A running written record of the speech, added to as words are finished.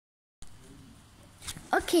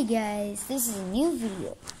Okay guys, this is a new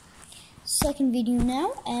video. Second video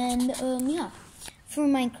now, and yeah, for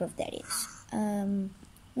Minecraft that is.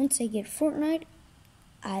 Once I get Fortnite,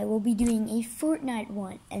 I will be doing a Fortnite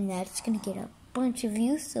one, and that's gonna get a bunch of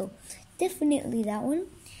views, so definitely that one.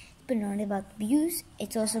 But not about views,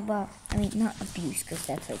 it's also about, not abuse, because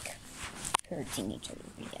that's like hurting each other,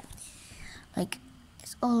 but yeah. Like,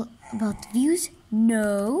 it's all about the views?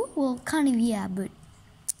 No, well, kind of, yeah, but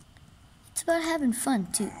it's about having fun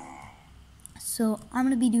too. So I'm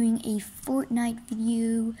gonna be doing a Fortnite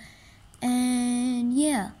video, and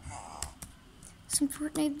yeah, some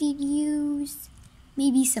Fortnite videos,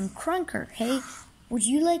 maybe some Krunker. Hey, would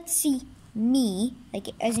you like to see me, like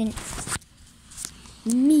as in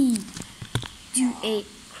me, do a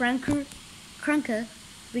Krunker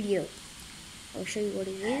video? I'll show you what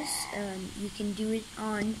it is. You can do it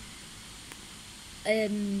on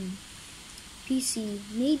PC,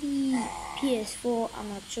 maybe PS4, I'm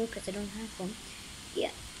not sure because I don't have one.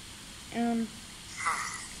 Yeah.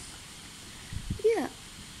 Yeah.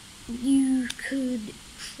 You could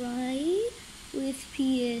try with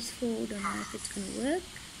PS4, don't know if it's gonna work.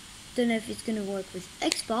 Don't know if it's gonna work with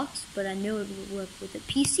Xbox, but I know it will work with a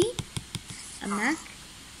PC, a Mac.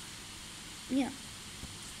 Yeah.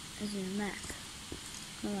 As in a Mac.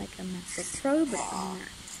 Not like a MacBook Pro, but a Mac.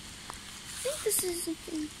 I think this is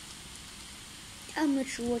something. I'm not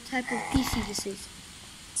sure what type of PC this is,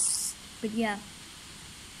 but yeah.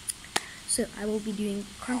 So I will be doing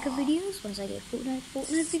Krunker videos once I get Fortnite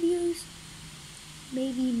videos.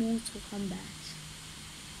 Maybe Mortal Kombat.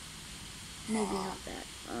 Maybe not that.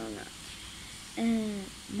 I don't know. And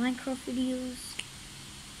Minecraft videos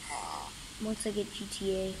once I get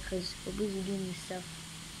GTA, because we're busy doing this stuff.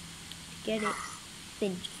 Get it?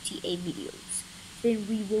 Then GTA videos. Then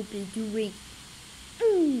we will be doing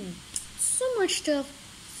so much stuff,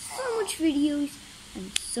 so much videos,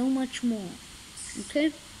 and so much more.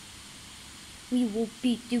 Okay? We will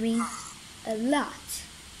be doing a lot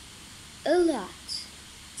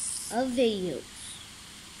of videos.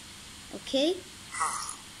 Okay?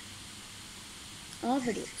 All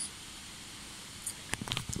videos.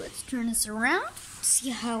 Let's turn this around. See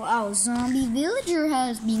how our zombie villager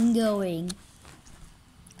has been going.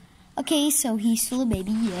 Okay, so he's still a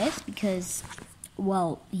baby, yes, because,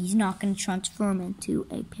 well, he's not going to transform into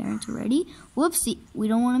a parent already. Whoopsie, we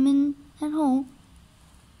don't want him in that hole.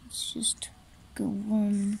 Let's just go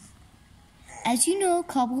on. As you know,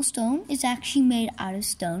 cobblestone is actually made out of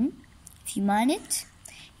stone. If you mine it,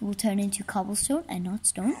 it will turn into cobblestone and not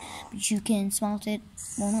stone. But you can smelt it,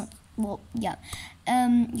 you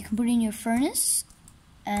can put it in your furnace,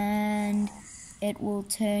 and it will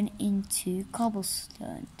turn into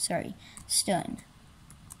cobblestone. Sorry, stone.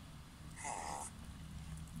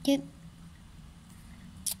 Okay.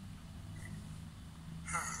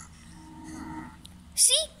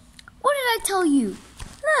 See? What did I tell you?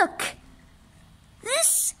 Look!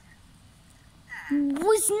 This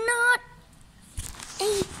was not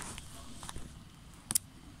a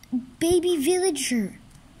baby villager.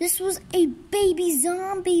 This was a baby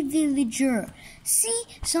zombie villager. See?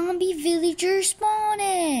 Zombie villager spawn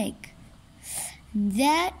egg.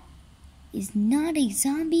 That is not a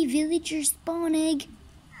zombie villager spawn egg,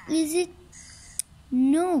 is it?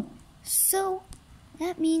 No. So,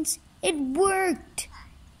 that means it worked.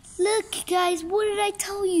 Look, guys, what did I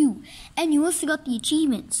tell you? And you also got the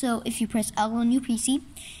achievement. So, if you press L on your PC,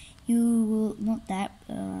 you will, not that,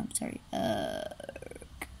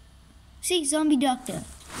 see, zombie doctor.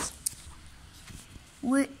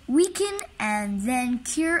 Weaken and then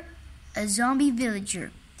cure a zombie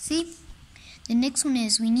villager. See? The next one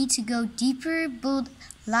is we need to go deeper, build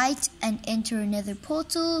light, and enter another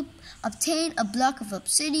portal. Obtain a block of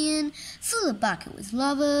obsidian, fill a bucket with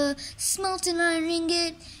lava, smelt an iron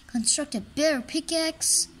ingot, construct a better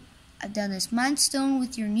pickaxe. I've done this. Mine stone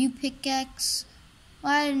with your new pickaxe.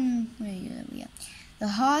 The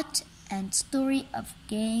heart and story of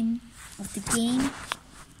the game.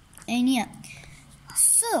 And yeah.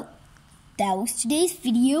 So, that was today's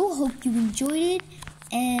video. Hope you enjoyed it.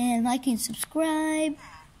 And like and subscribe.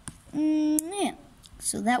 Yeah.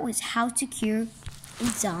 So that was how to cure a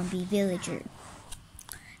zombie villager.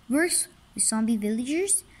 Works with zombie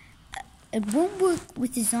villagers. It won't work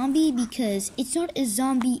with a zombie because it's not a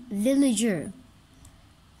zombie villager.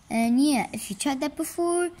 And yeah, if you tried that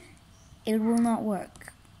before, it will not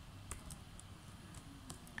work.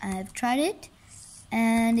 I've tried it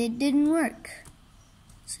and it didn't work.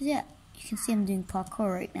 So yeah, you can see I'm doing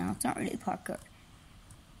parkour right now. It's not really parkour.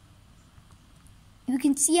 You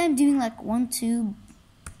can see I'm doing like 1, 2,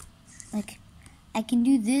 like I can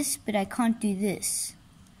do this, but I can't do this.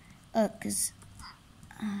 Because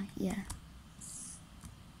Yeah.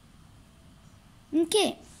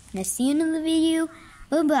 Okay, that's the end of the video.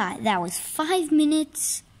 Bye-bye. That was 5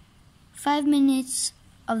 minutes. 5 minutes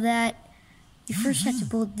of that. You first have to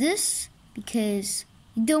build this because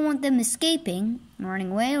you don't want them escaping and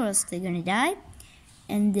running away or else they're gonna die.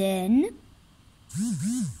 And then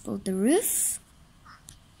build the roof.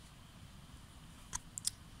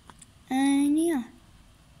 And yeah.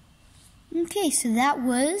 Okay, so that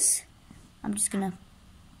was, I'm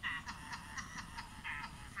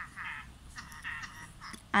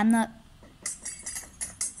not,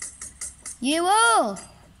 you will!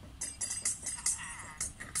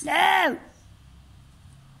 No!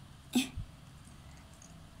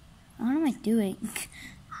 What am I doing?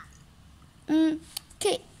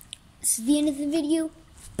 Okay, this is the end of the video.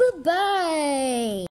 Bye-bye!